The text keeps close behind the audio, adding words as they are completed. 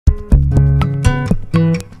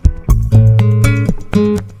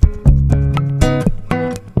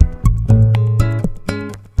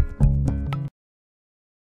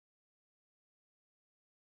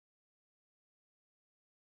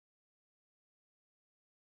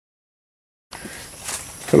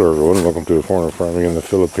Hello everyone, welcome to Farmer Farming in the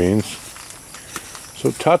Philippines.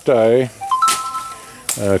 So Tatay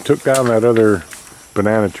took down that other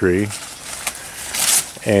banana tree,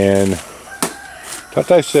 and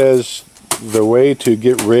Tatay says the way to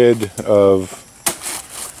get rid of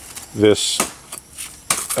this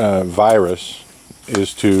virus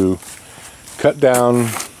is to cut down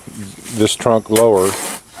this trunk lower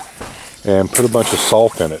and put a bunch of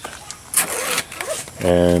salt in it.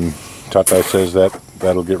 And Tatay says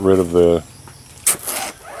that'll get rid of the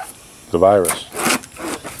virus.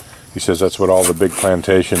 He says that's what all the big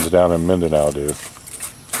plantations down in Mindanao do.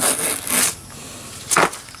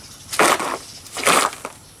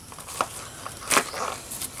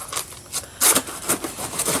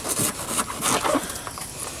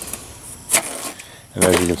 And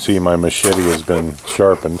as you can see, my machete has been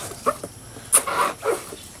sharpened.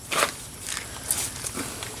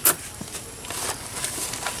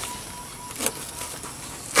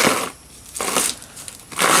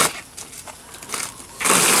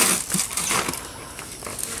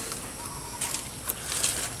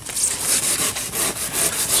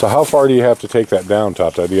 So how far do you have to take that down,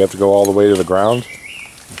 Tatay? Do you have to go all the way to the ground?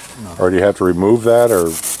 No. Or do you have to remove that, or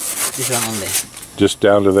this one only? Just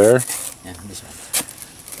down to there? Yeah, this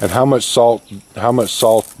one. And how much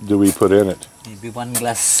salt do we put in it? Maybe 1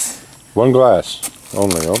 glass. 1 glass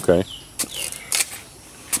only, okay.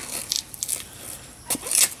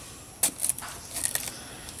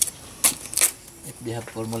 If they have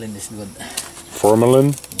formalin, is good.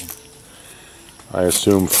 Formalin? Yeah. I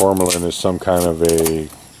assume formalin is some kind of a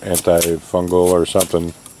antifungal or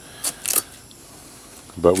something,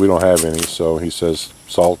 but we don't have any, so he says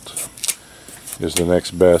salt is the next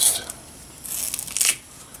best.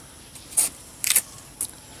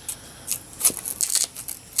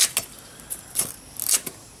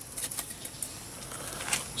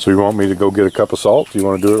 So you want me to go get a cup of salt? Do you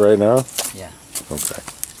want to do it right now? Yeah. Okay.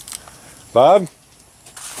 Bob?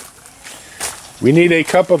 We need a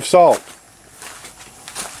cup of salt.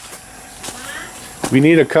 We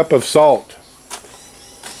need a cup of salt.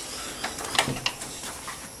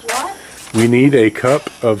 What? We need a cup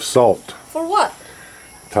of salt. For what?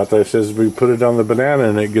 Tatay says we put it on the banana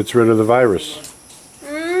and it gets rid of the virus.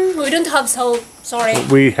 We don't have salt. Sorry.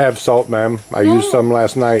 We have salt, ma'am. I used some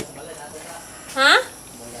last night. Huh?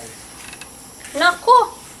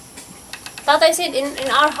 Nako. Tatay said in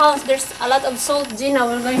our house there's a lot of salt. Gina,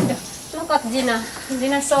 we're going to look at Gina.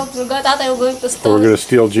 Gina's salt. Tatay, we're going to steal. We're going to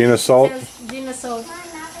steal Gina's salt? Gina's salt.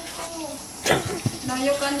 No,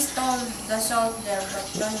 you can steal the salt there, but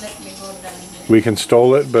don't let me go down there. We can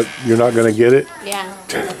stole it, but you're not going to get it? Yeah.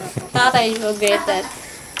 Tatay will get that.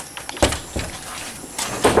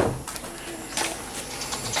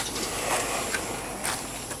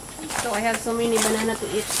 So I have so many banana to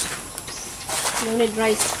eat. No need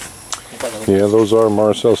rice. Yeah, those are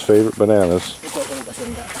Marcel's favorite bananas.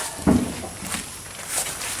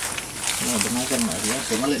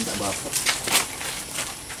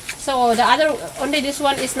 So the other, only this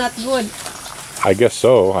one is not good. I guess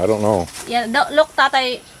so. I don't know. Yeah, look,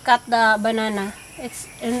 Tatay cut the banana. It's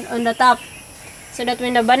on the top. So that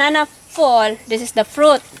when the banana fall, this is the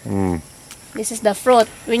fruit. This is the fruit.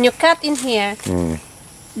 When you cut in here,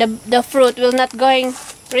 the fruit will not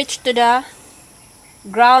reach to the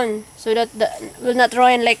ground, so that will not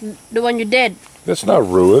ruin like the one you did. That's not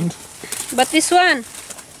ruined. But this one,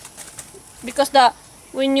 because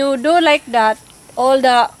when you do like that, all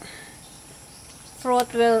the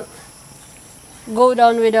fruit will go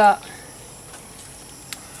down with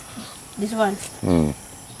this one.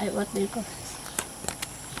 What do you call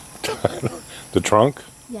it? The trunk?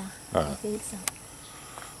 Yeah, I think so.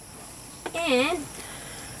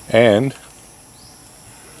 And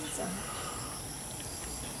So,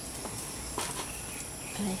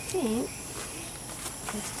 I think.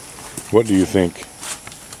 What do you think?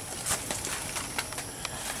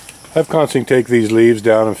 Have Consing take these leaves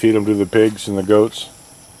down and feed them to the pigs and the goats.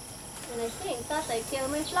 And I think Tatay killed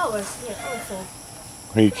my flowers here also.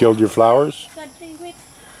 He killed your flowers? God, wait.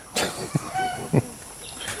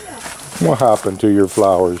 What happened to your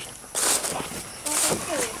flowers?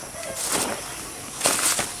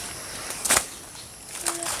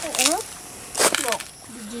 Look,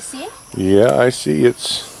 did you see? Yeah, I see.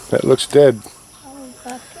 That looks dead. Oh,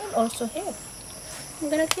 God, also here. I'm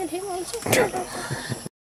gonna kill him also.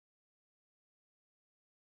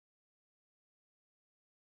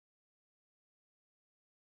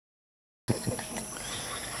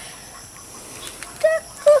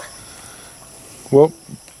 Well,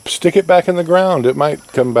 stick it back in the ground. It might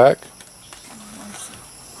come back.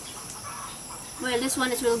 Well, this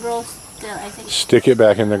one will grow still, I think. Stick it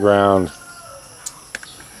back in the ground.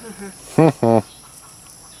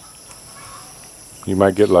 You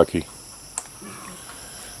might get lucky.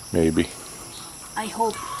 Maybe. I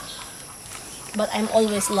hope. But I'm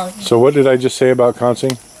always lucky. So what did I just say about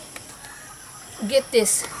counting? Get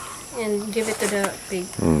this and give it to the pig.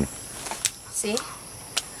 See?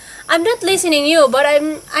 I'm not listening you, but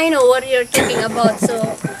I know what you're thinking about, so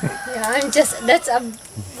yeah, that's a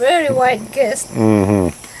very wide guess.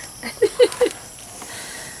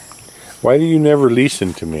 Why do you never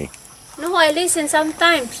listen to me? No, I listen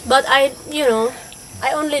sometimes, but I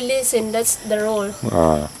only listen. That's the rule.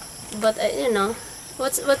 But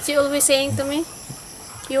what's you always saying to me?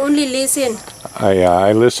 You only listen.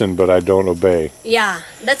 I listen, but I don't obey. Yeah,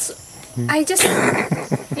 I just,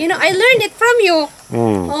 I learned it from you.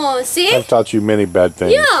 Oh, see? I've taught you many bad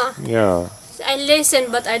things. Yeah. Yeah. I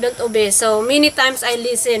listen, but I don't obey. So many times I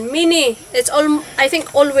listen. I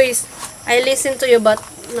think always I listen to you, but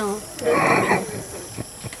no, don't obey.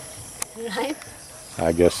 Right?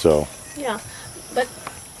 I guess so. Yeah, but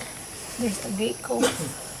there's a gate code.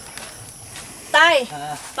 Tay,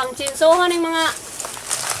 pang chinsohan ng mga...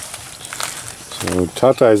 So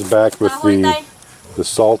Tatay's back with Ahoy, Tay. the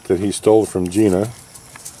salt that he stole from Gina.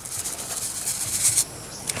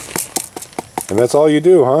 And that's all you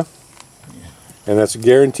do, huh? And that's a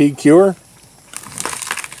guaranteed cure?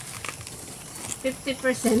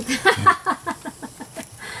 50%.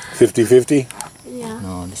 50-50? Yeah.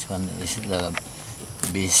 No, this one is the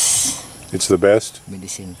best It's the best?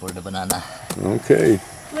 medicine for the banana. Okay.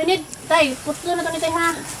 We need, Tay, putlo na to ni Tay,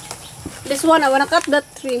 ha? This one, I wanna cut that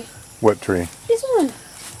tree. What tree? This one.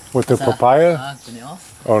 What, the papaya? Kuni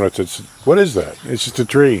off. Oh, no, it's what is that? It's just a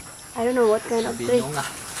tree. I don't know what kind of tree. Binunga.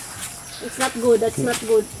 It's not good, that's not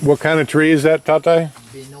good. What kind of tree is that, Tatay?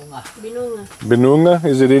 Binunga. Binunga. Binunga?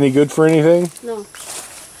 Is it any good for anything? No.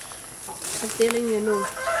 I'm telling you, no.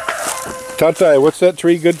 Tatay, what's that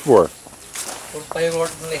tree good for? For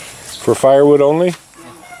firewood only. For firewood only?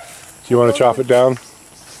 Do you want to chop it down?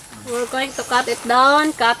 We're going to cut it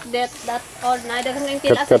down, cut that all night.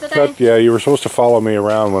 Cut. Yeah, you were supposed to follow me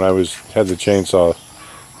around when I had the chainsaw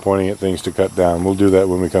pointing at things to cut down. We'll do that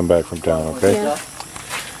when we come back from town, okay? Yeah.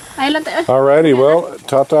 Alrighty, well,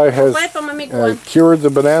 Tatay has cured the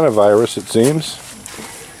banana virus, it seems.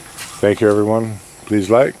 Thank you, everyone. Please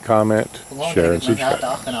like, comment, share, and subscribe.